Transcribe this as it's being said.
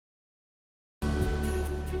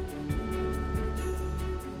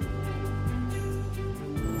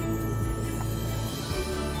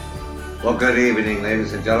Well, good evening,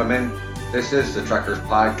 ladies and gentlemen. This is the Truckers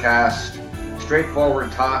Podcast.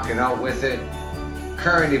 Straightforward talk and out with it.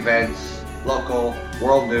 Current events, local,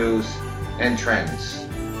 world news, and trends.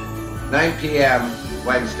 9 p.m.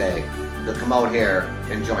 Wednesday. So come out here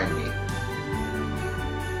and join me.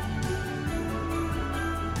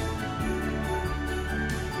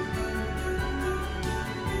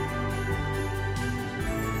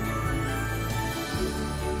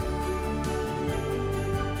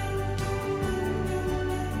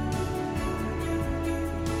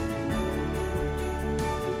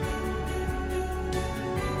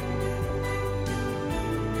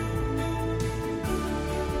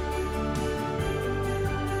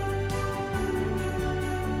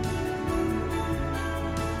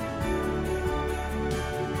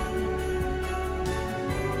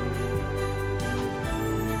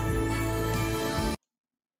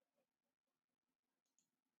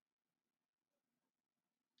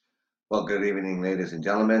 Well, good evening, ladies and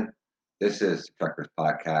gentlemen. This is the Truckers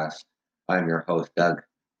Podcast. I'm your host, Doug,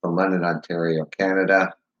 from London, Ontario,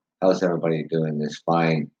 Canada. How's everybody doing this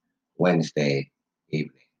fine Wednesday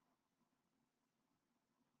evening?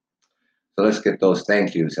 So let's get those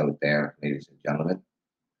thank yous out there, ladies and gentlemen,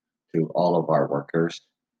 to all of our workers,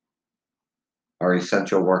 our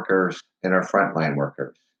essential workers, and our frontline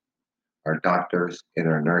workers, our doctors and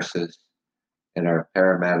our nurses, and our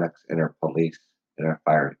paramedics and our police and our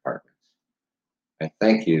fire departments. I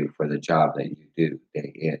thank you for the job that you do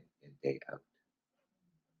day in and day out.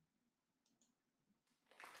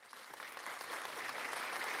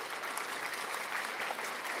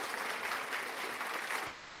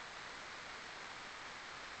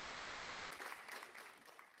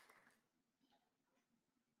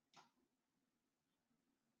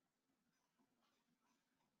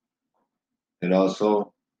 And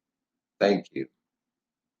also, thank you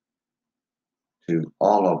to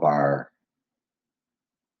all of our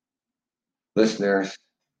listeners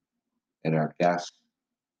and our guests.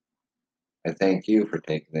 I thank you for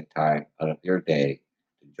taking the time out of your day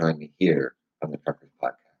to join me here on the Truckers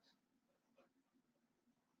Podcast.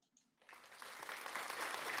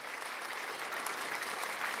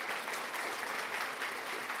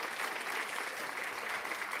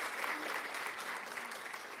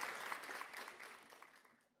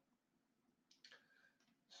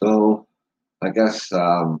 So, I guess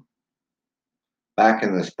back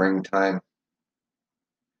in the springtime,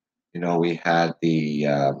 we had the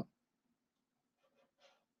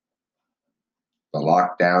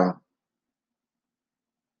lockdown,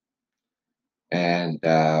 and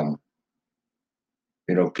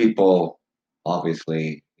people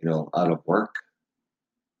obviously out of work.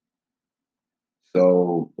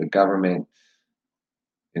 So the government,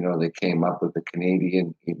 they came up with the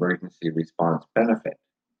Canadian Emergency Response Benefit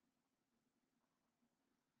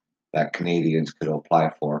that Canadians could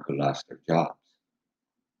apply for who lost their jobs.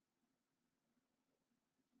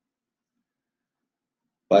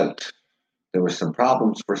 But there were some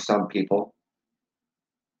problems for some people.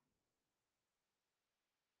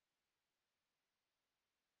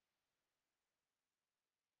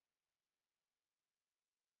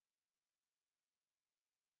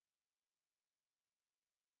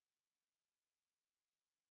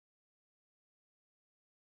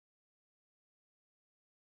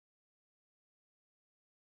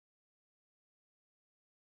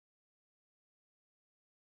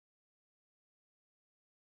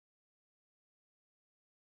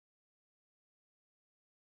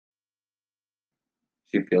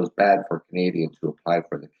 She feels bad for Canadians who applied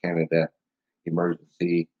for the Canada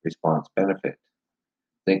Emergency Response Benefit,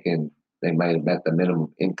 thinking they might have met the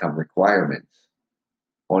minimum income requirements,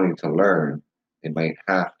 only to learn they might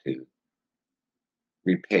have to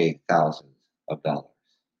repay thousands of dollars.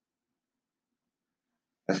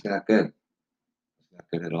 That's not good. That's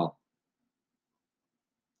not good at all.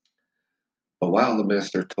 But while the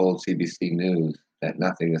minister told CBC News that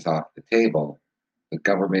nothing is off the table, the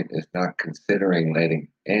government is not considering letting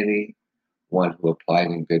anyone who applied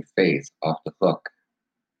in good faith off the hook,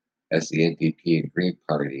 as the NDP and Green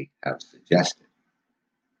Party have suggested.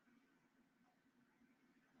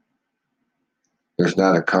 There's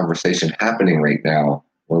not a conversation happening right now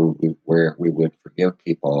where we would forgive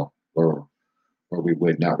people, or we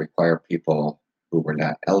would not require people who were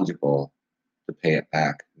not eligible to pay it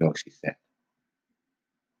back. No, she said.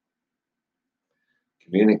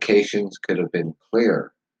 Communications could have been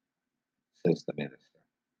clearer, says the minister.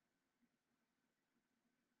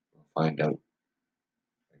 We'll find out,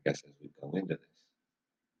 I guess, as we go into this.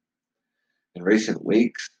 In recent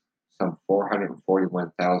weeks, some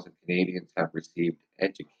 441,000 Canadians have received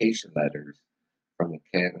education letters from the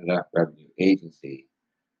Canada Revenue Agency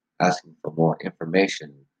asking for more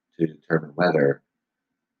information to determine whether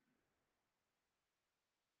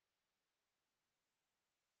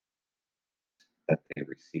that they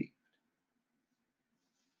received.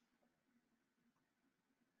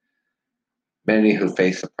 Many who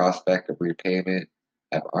face the prospect of repayment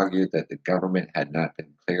have argued that the government had not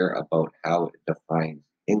been clear about how it defines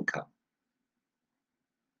income.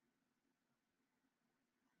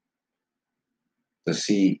 The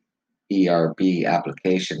CERB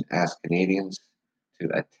application asks Canadians to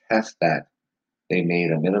attest that they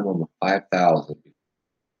made a minimum of $5,000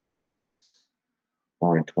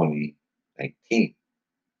 or in 2019.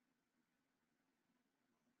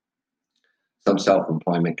 Some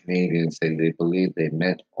self-employment Canadians say they believe they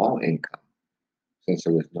meant all income since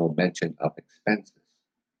there was no mention of expenses.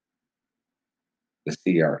 The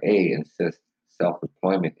CRA insists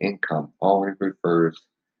self-employment income always refers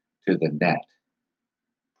to the net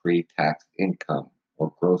pre-tax income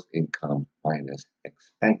or gross income minus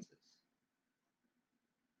expenses.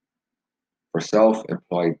 For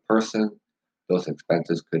self-employed person, those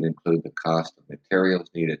expenses could include the cost of materials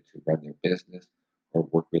needed to run their business or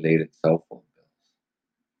work-related cell phone bills.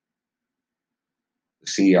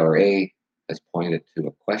 The CRA has pointed to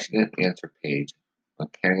a question and answer page on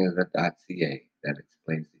Canada.ca that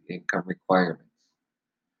explains the income requirements.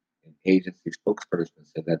 An agency spokesperson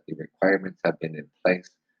said that the requirements have been in place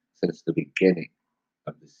since the beginning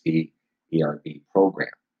of the CERB program.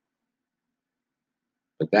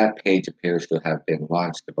 But that page appears to have been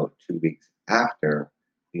launched about 2 weeks after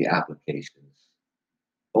the applications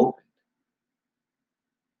opened.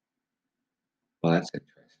 Well, that's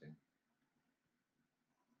interesting.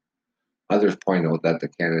 Others point out that the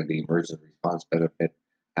Canada Emergency Response Benefit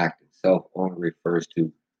Act itself only refers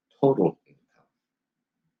to total income.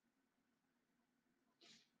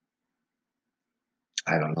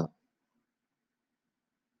 I don't know.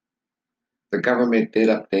 The government did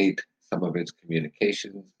update some of its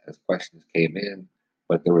communications as questions came in,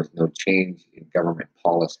 but there was no change in government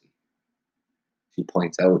policy. She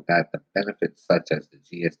points out that the benefits such as the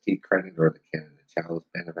GST credit or the Canada Child's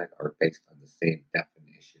benefit are based on the same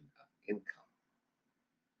definition of income.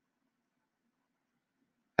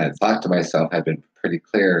 I had thought to myself, I've been pretty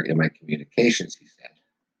clear in my communications, she said.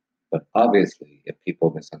 But obviously, if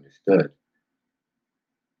people misunderstood,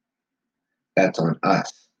 that's on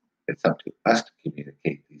us. It's up to us to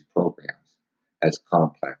communicate these programs as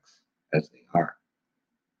complex as they are.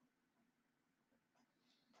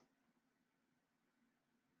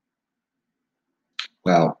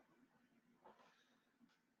 Well,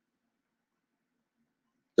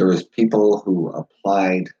 there was people who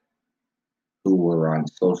applied who were on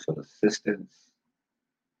social assistance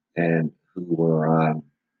and who were on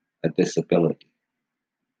a disability.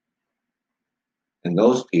 And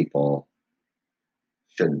those people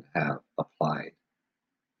shouldn't have applied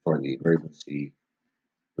for the emergency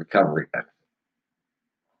recovery benefit.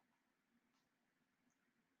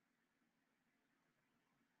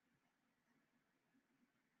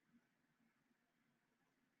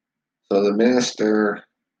 So the minister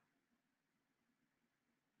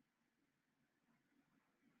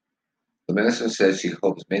says she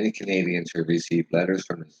hopes many Canadians who receive letters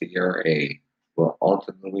from the CRA will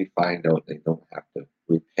ultimately find out they don't have to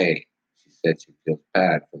repay. She said she feels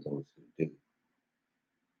bad for those who do.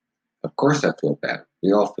 Of course I feel bad.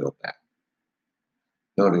 We all feel bad.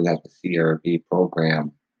 Noting that the CRB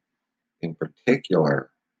program in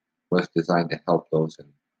particular was designed to help those in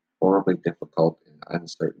horribly difficult and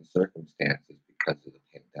uncertain circumstances because of the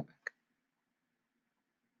pandemic.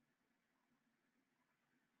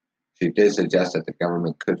 She did suggest that the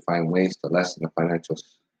government could find ways to lessen the financial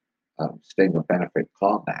stigma benefit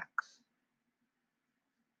clawbacks.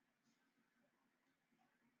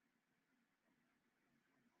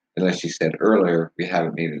 And as she said earlier, we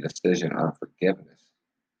haven't made a decision on forgiveness.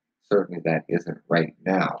 Certainly that isn't right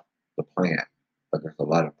now the plan, but there's a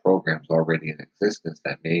lot of programs already in existence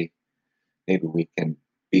that maybe we can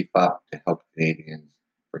beef up to help Canadians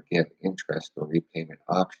forgive interest or repayment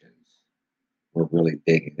options. We're really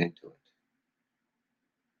digging into it.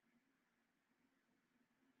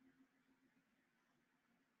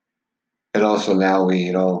 And also now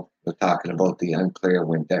we're talking about the unclear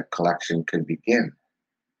when debt collection could begin.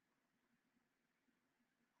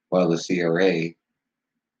 While the CRA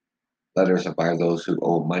letters are by those who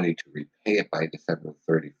owe money to repay it by December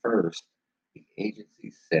 31st, the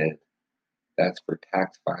agency said that's for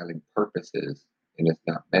tax filing purposes and it's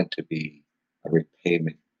not meant to be a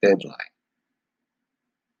repayment deadline.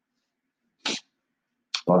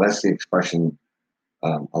 Well, that's the expression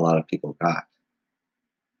a lot of people got.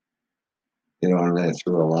 And then it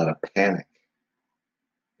threw a lot of panic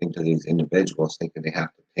into these individuals thinking they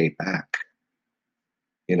have to pay back,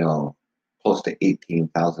 close to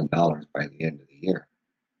 $18,000 by the end of the year.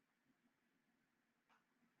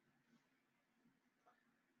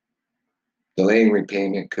 Delaying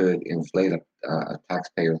repayment could inflate a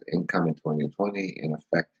taxpayer's income in 2020 and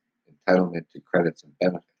affect entitlement to credits and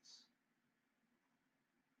benefits.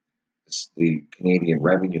 The Canadian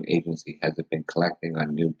Revenue Agency hasn't been collecting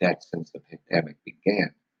on new debt since the pandemic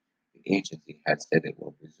began. The agency had said it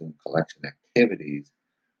will resume collection activities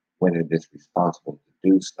when it is responsible to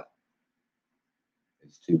do so.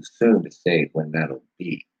 It's too soon to say when that'll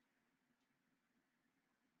be.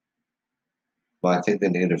 Well, I think they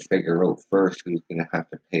need to figure out first who's going to have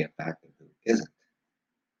to pay it back and who isn't.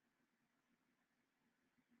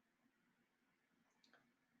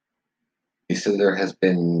 He said there has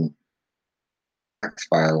been tax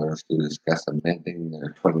filers who discuss amending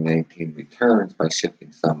their 2019 returns by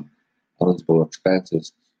shifting some eligible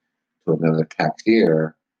expenses to another tax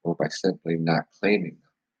year or by simply not claiming them.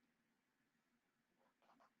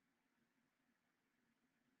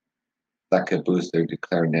 That could boost their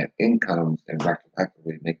declared net incomes and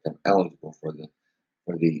retroactively make them eligible for the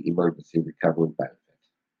emergency recovery benefit.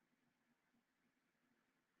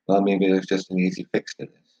 Well, maybe there's just an easy fix to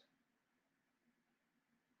this.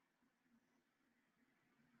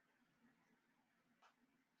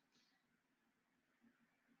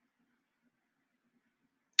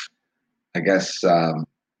 I guess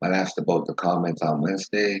when asked about the comments on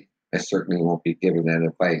Wednesday, I certainly won't be giving that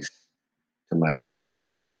advice to my.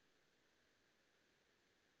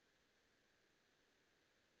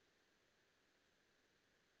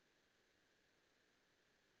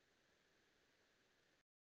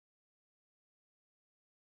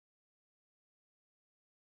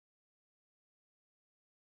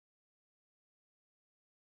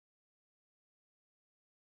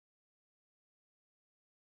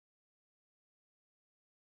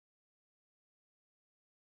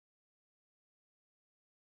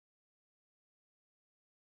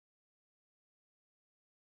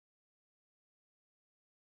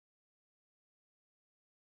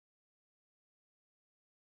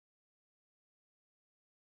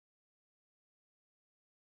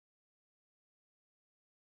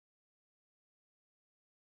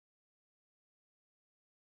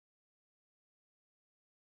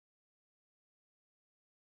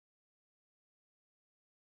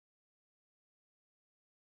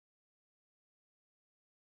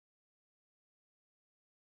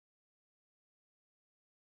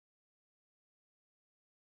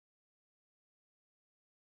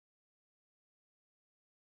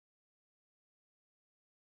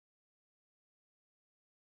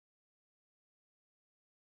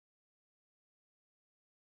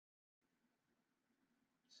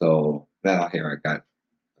 So now here I got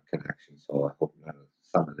a connection. So I hope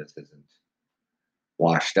some of this isn't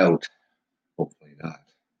washed out. Hopefully not.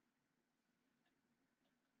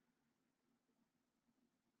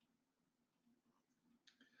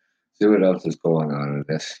 See what else is going on in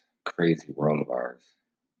this crazy world of ours.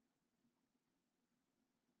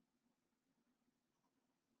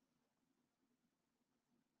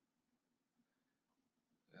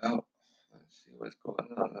 Oh, let's see what's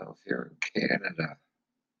going on out here in Canada.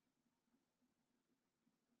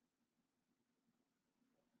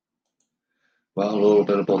 Well, a little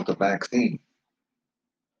bit about the vaccine.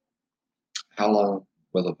 How long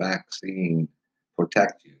will the vaccine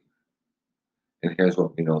protect you? And here's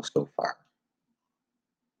what we know so far.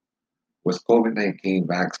 With COVID-19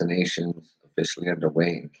 vaccinations officially underway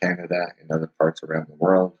in Canada and other parts around the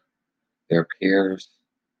world, there appears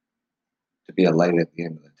to be a light at the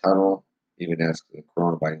end of the tunnel, even as the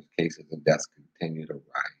coronavirus cases and deaths continue to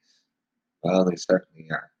rise. Well, they certainly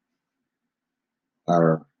are.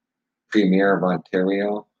 Our Premier of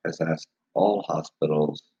Ontario has asked all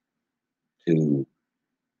hospitals to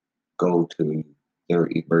go to their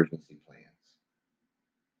emergency plans.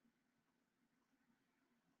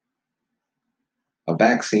 A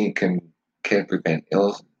vaccine can prevent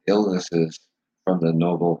illnesses from the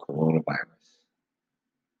novel coronavirus.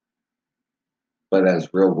 But as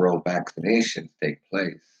real world vaccinations take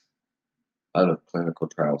place out of clinical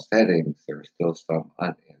trial settings, there are still some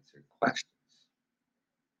unanswered questions.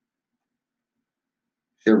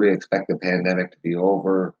 Should we expect the pandemic to be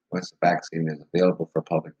over once the vaccine is available for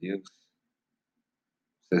public use?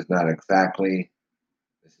 This is not exactly.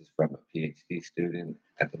 This is from a PhD student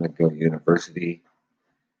at the McGill University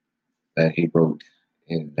that he wrote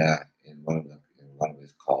in one of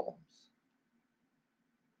his columns.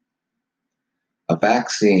 A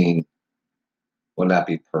vaccine will not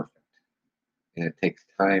be perfect, and it takes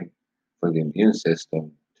time for the immune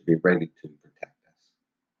system to be ready to protect us.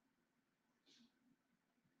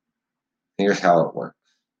 Here's how it works.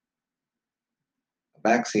 A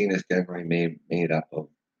vaccine is generally made up of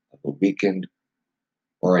a weakened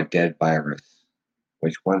or a dead virus,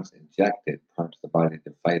 which once injected prompts the body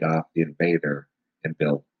to fight off the invader and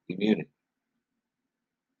build immunity.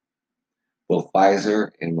 Both Pfizer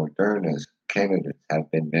and Moderna's candidates have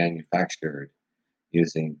been manufactured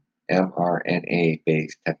using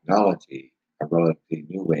mRNA-based technology, a relatively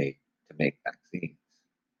new way to make vaccines.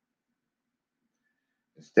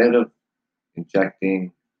 Instead of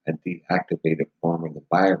injecting a deactivated form of the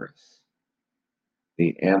virus,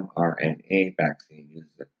 the mRNA vaccine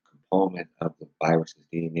uses a component of the virus's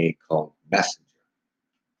DNA called messenger,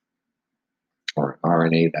 or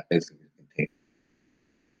RNA that basically contains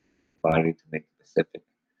the body to make the specific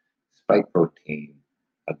spike protein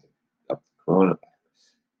of the coronavirus.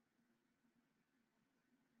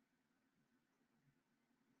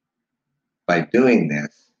 By doing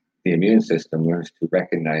this, the immune system learns to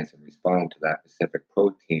recognize and respond to that specific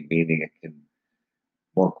protein, meaning it can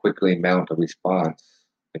more quickly mount a response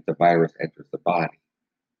if the virus enters the body.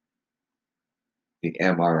 The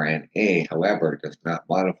mRNA, however, does not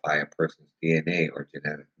modify a person's DNA or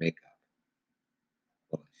genetic makeup.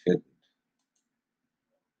 Well, it shouldn't.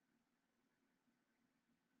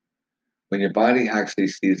 When your body actually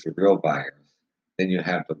sees the real virus, then you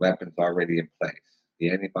have the weapons already in place,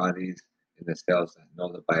 the antibodies in the cells that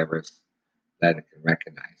know the virus, that it can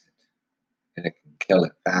recognize it, and it can kill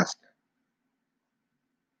it faster.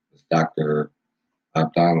 As Dr.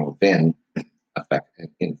 Donald Vinn, an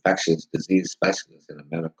infectious disease specialist and a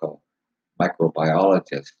medical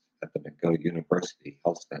microbiologist at the McGill University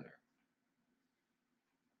Health Center.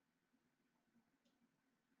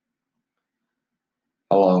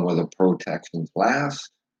 How long will the protections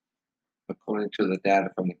last? According to the data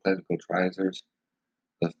from the clinical trials,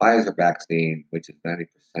 the Pfizer vaccine, which is 95%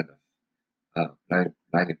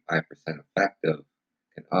 effective,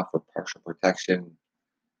 can offer partial protection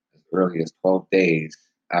as early as 12 days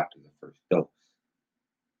after the first dose.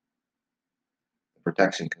 The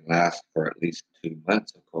protection can last for at least 2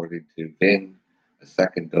 months, according to Vinn. A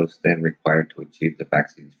second dose then required to achieve the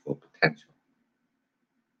vaccine's full potential.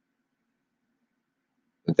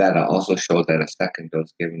 The data also show that a second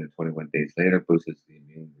dose given 21 days later boosts the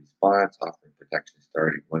immune response, offering protection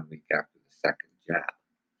starting 1 week after the second jab.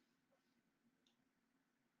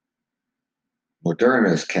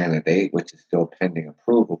 Moderna's candidate, which is still pending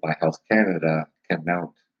approval by Health Canada, can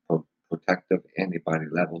mount protective antibody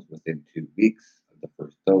levels within 2 weeks of the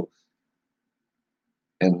first dose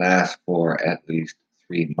and last for at least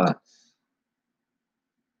 3 months.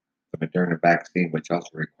 The Moderna vaccine, which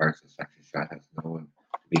also requires a second shot, has known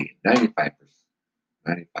to be 95%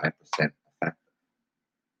 effective.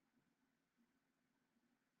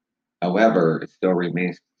 However, it still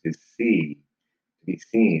remains to be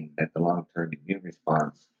seen that the long-term immune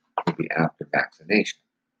response will be after vaccination.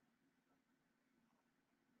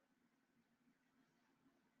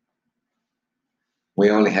 We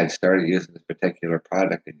only had started using this particular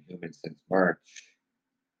product in humans since March,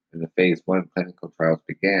 when the phase 1 clinical trials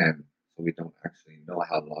began, so we don't actually know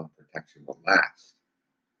how long protection will last,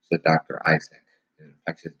 said Dr. Isaac, an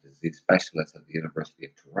infectious disease specialist at the University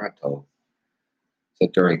of Toronto,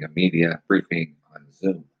 said during a media briefing on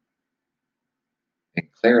Zoom.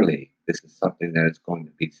 And clearly, this is something that is going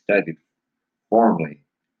to be studied formally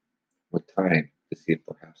with time to see if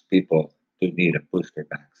perhaps people do need a booster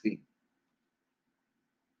vaccine.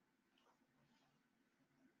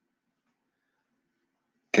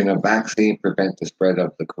 Can a vaccine prevent the spread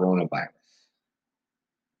of the coronavirus?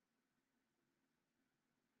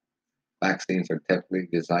 Vaccines are typically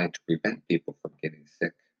designed to prevent people from getting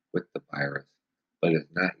sick with the virus, but it's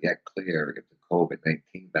not yet clear if the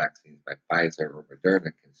COVID-19 vaccines by Pfizer or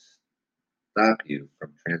Moderna can stop you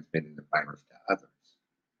from transmitting the virus to others.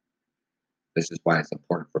 This is why it's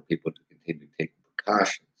important for people to continue taking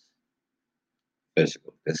precautions: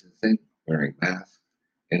 physical distancing, wearing masks,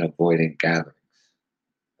 and avoiding gatherings,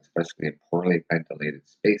 especially in poorly ventilated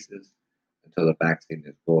spaces, until the vaccine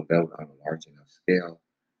is rolled out on a large enough scale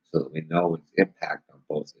so that we know its impact on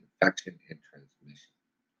both infection and transmission.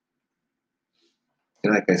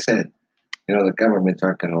 And like I said, the governments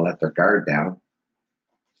aren't going to let their guard down.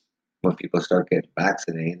 When people start getting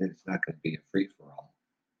vaccinated, it's not going to be a free-for-all.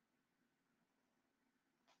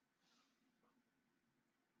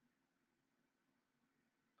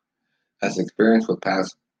 As experience with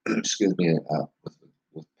past,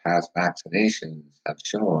 with past vaccinations have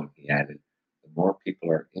shown, he added, the more people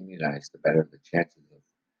are immunized, the better the chances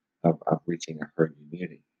of reaching a herd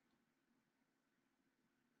immunity.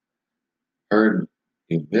 Herd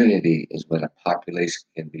immunity is when a population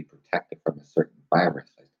can be protected from a certain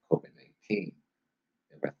virus, like COVID-19. vaccine,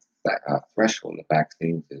 if a threshold of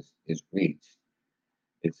vaccines is reached,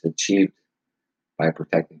 it's achieved by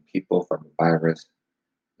protecting people from the virus,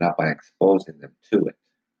 not by exposing them to it,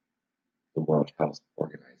 the World Health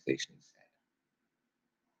Organization said.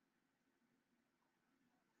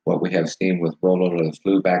 What we have seen with rollout of the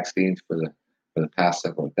flu vaccines for the past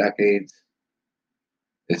several decades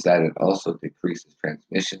is that it also decreases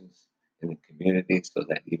transmissions in the community so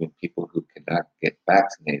that even people who cannot get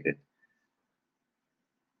vaccinated,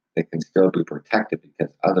 they can still be protected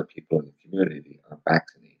because other people in the community are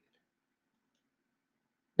vaccinated.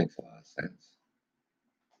 Makes a lot of sense.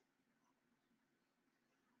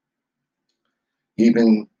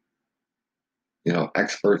 Even,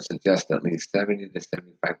 experts suggest at least 70 to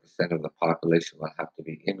 75% of the population will have to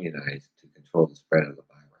be immunized to control the spread of the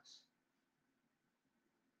virus.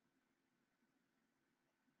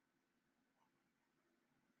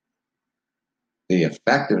 The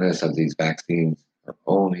effectiveness of these vaccines are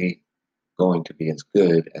only going to be as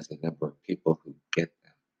good as the number of people who get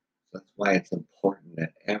them. So that's why it's important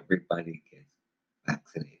that everybody gets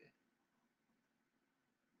vaccinated.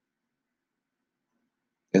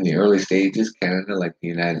 In the early stages, Canada, like the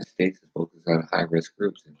United States, is focused on high-risk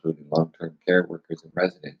groups, including long-term care workers and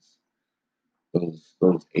residents,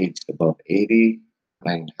 those aged above 80,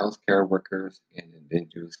 high healthcare workers, and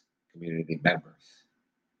indigenous community members.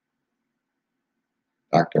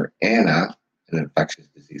 Dr. Anna, an infectious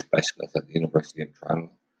disease specialist at the University of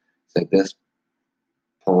Toronto, said this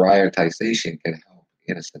prioritization can help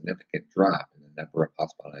in a significant drop in the number of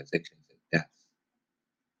hospitalizations and deaths.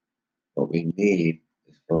 What we need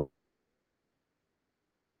is for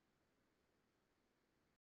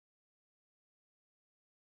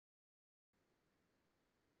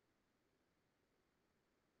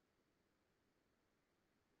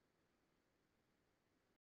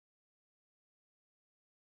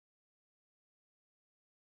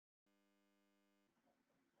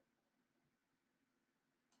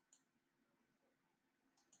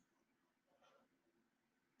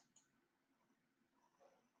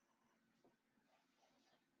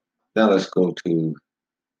now let's go to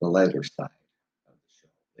the lighter side of the show,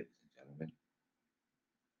 ladies and gentlemen.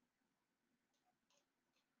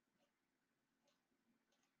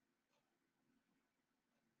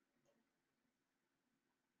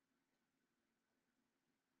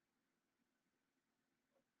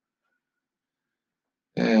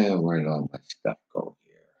 And where did all my stuff go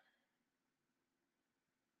here?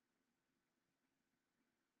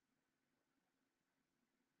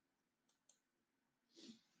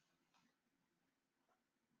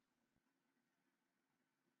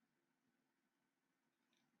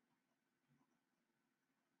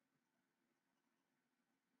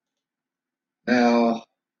 Now,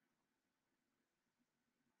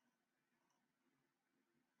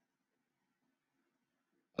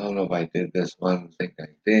 I don't know if I did this one. I think I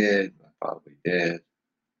did. I probably did.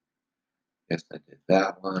 Yes, I did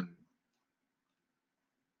that one.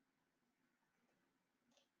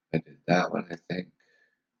 I did that one, I think.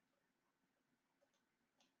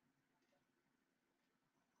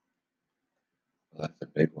 Well, that's a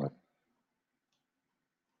big one.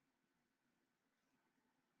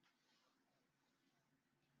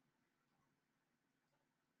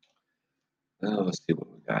 Now, let's see what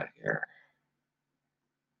we got here.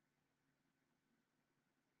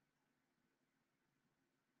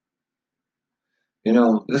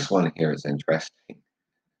 This one here is interesting.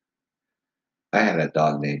 I had a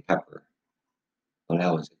dog named Pepper when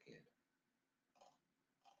I was a kid.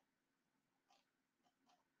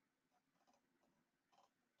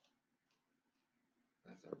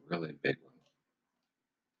 That's a really big one.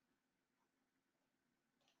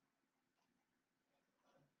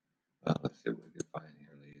 Well, let's see what we can find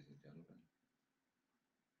here, ladies and gentlemen.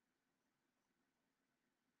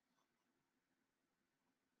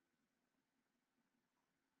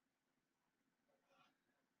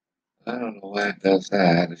 I don't know why it does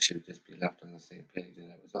that. It should just be left on the same page that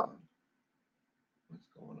it was on. What's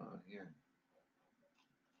going on here?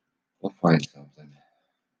 We'll find something.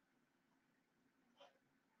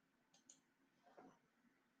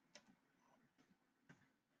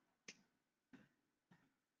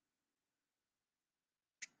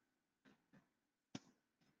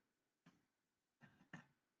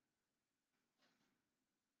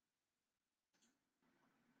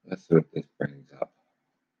 Let's see what this brings up.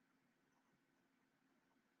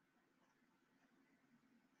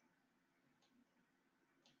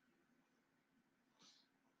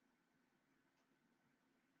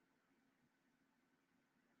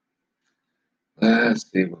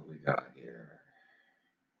 Let's see what we got here.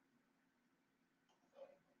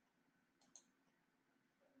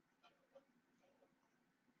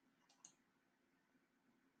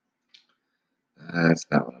 That's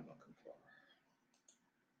not what I'm looking for.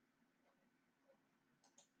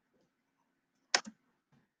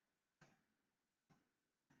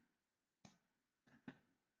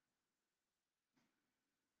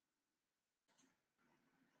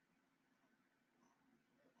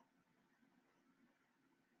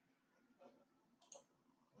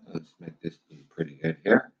 Let's make this be pretty good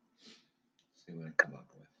here. See what I come up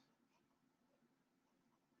with.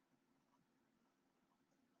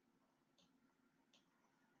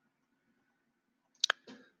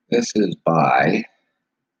 This is by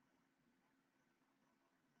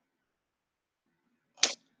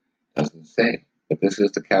doesn't say, but this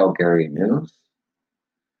is the Calgary News.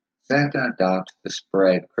 Santa adopts to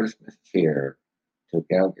spread Christmas cheer to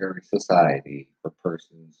Calgary Society for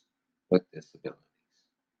Persons with Disabilities.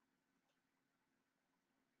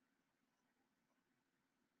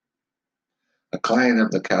 A client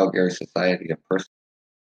of the Calgary Society of Persons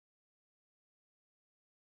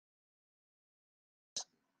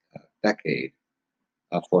decade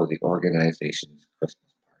for the organization's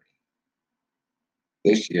Christmas party.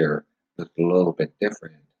 This year was a little bit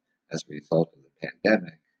different as a result of the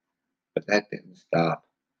pandemic, but that didn't stop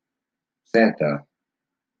Santa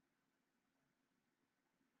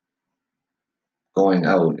going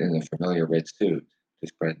out in a familiar red suit to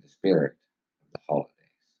spread the spirit of the holidays.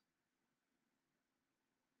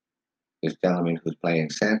 This gentleman who's playing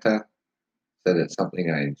Santa said it's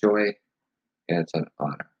something I enjoy and it's an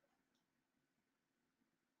honor.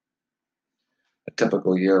 A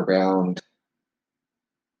typical year-round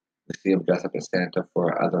museum dress up as Santa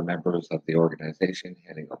for other members of the organization,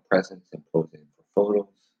 handing out presents and posing for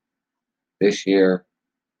photos. This year,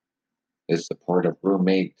 his supportive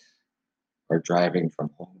roommates are driving from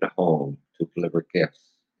home to home to deliver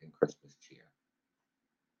gifts and Christmas cheer.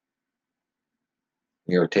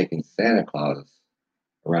 We are taking Santa Claus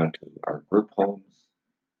around to our group homes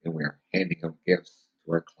and we are handing out gifts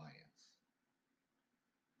to our clients.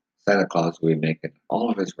 Santa Claus will be making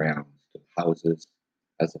all of his rounds to houses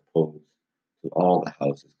as opposed to all the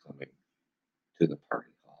houses coming to the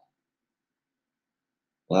party hall.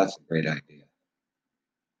 Well, that's a great idea.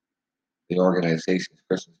 The organization's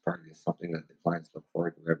Christmas party is something that the clients look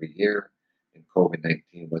forward to every year, and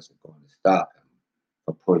COVID-19 wasn't going to stop him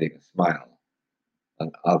from putting a smile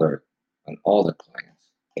on all the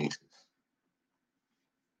clients' faces.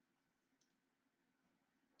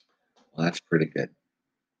 Well, that's pretty good.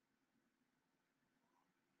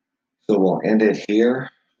 So we'll end it here,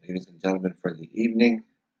 ladies and gentlemen, for the evening,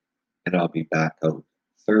 and I'll be back out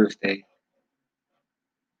Thursday,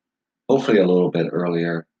 hopefully a little bit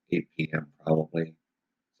earlier, 8 p.m. probably.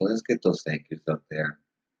 So let's get those thank yous up there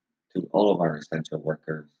to all of our essential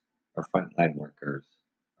workers, our frontline workers,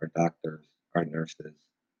 our doctors, our nurses,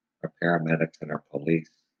 our paramedics, and our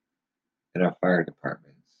police, and our fire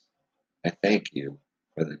departments. I thank you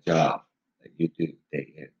for the job that you do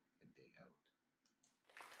day in and day out.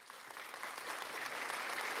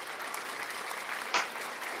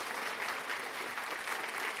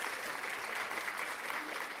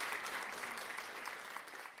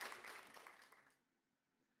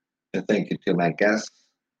 And thank you to my guests,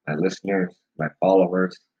 my listeners, my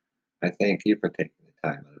followers. I thank you for taking the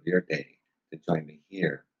time out of your day to join me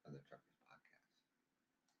here on the Truckers Podcast.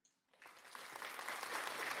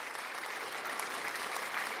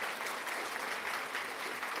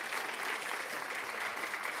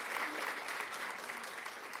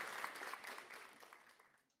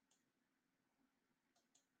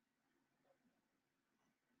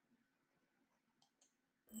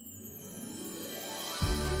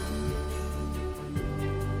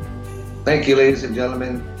 Thank you, ladies and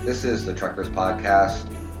gentlemen. This is the Truckers Podcast.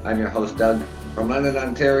 I'm your host, Doug, from London,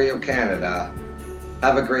 Ontario, Canada.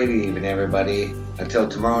 Have a great evening, everybody. Until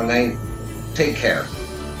tomorrow night, take care.